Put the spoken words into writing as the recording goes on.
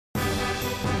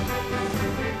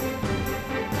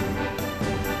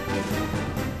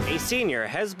senior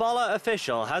Hezbollah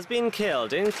official has been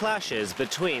killed in clashes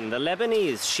between the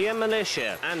Lebanese Shia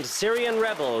militia and Syrian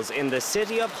rebels in the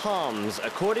city of Homs,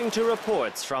 according to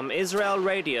reports from Israel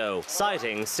Radio,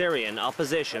 citing Syrian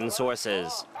opposition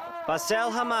sources.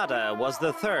 Bassel Hamada was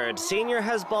the third senior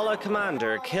Hezbollah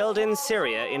commander killed in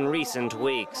Syria in recent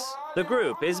weeks. The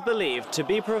group is believed to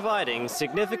be providing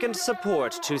significant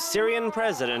support to Syrian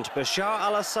President Bashar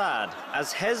al-Assad,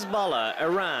 as Hezbollah,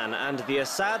 Iran and the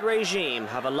Assad regime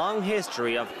have a long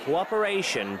history of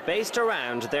cooperation based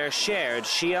around their shared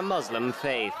Shia Muslim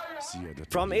faith.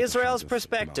 From Israel's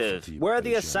perspective, were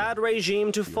the Assad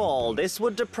regime to fall, this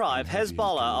would deprive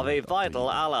Hezbollah of a vital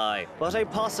ally. But a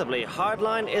possibly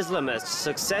hardline Islamist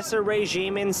successor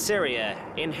regime in Syria,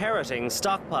 inheriting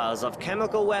stockpiles of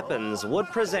chemical weapons, would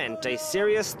present a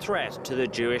serious threat to the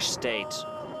Jewish state.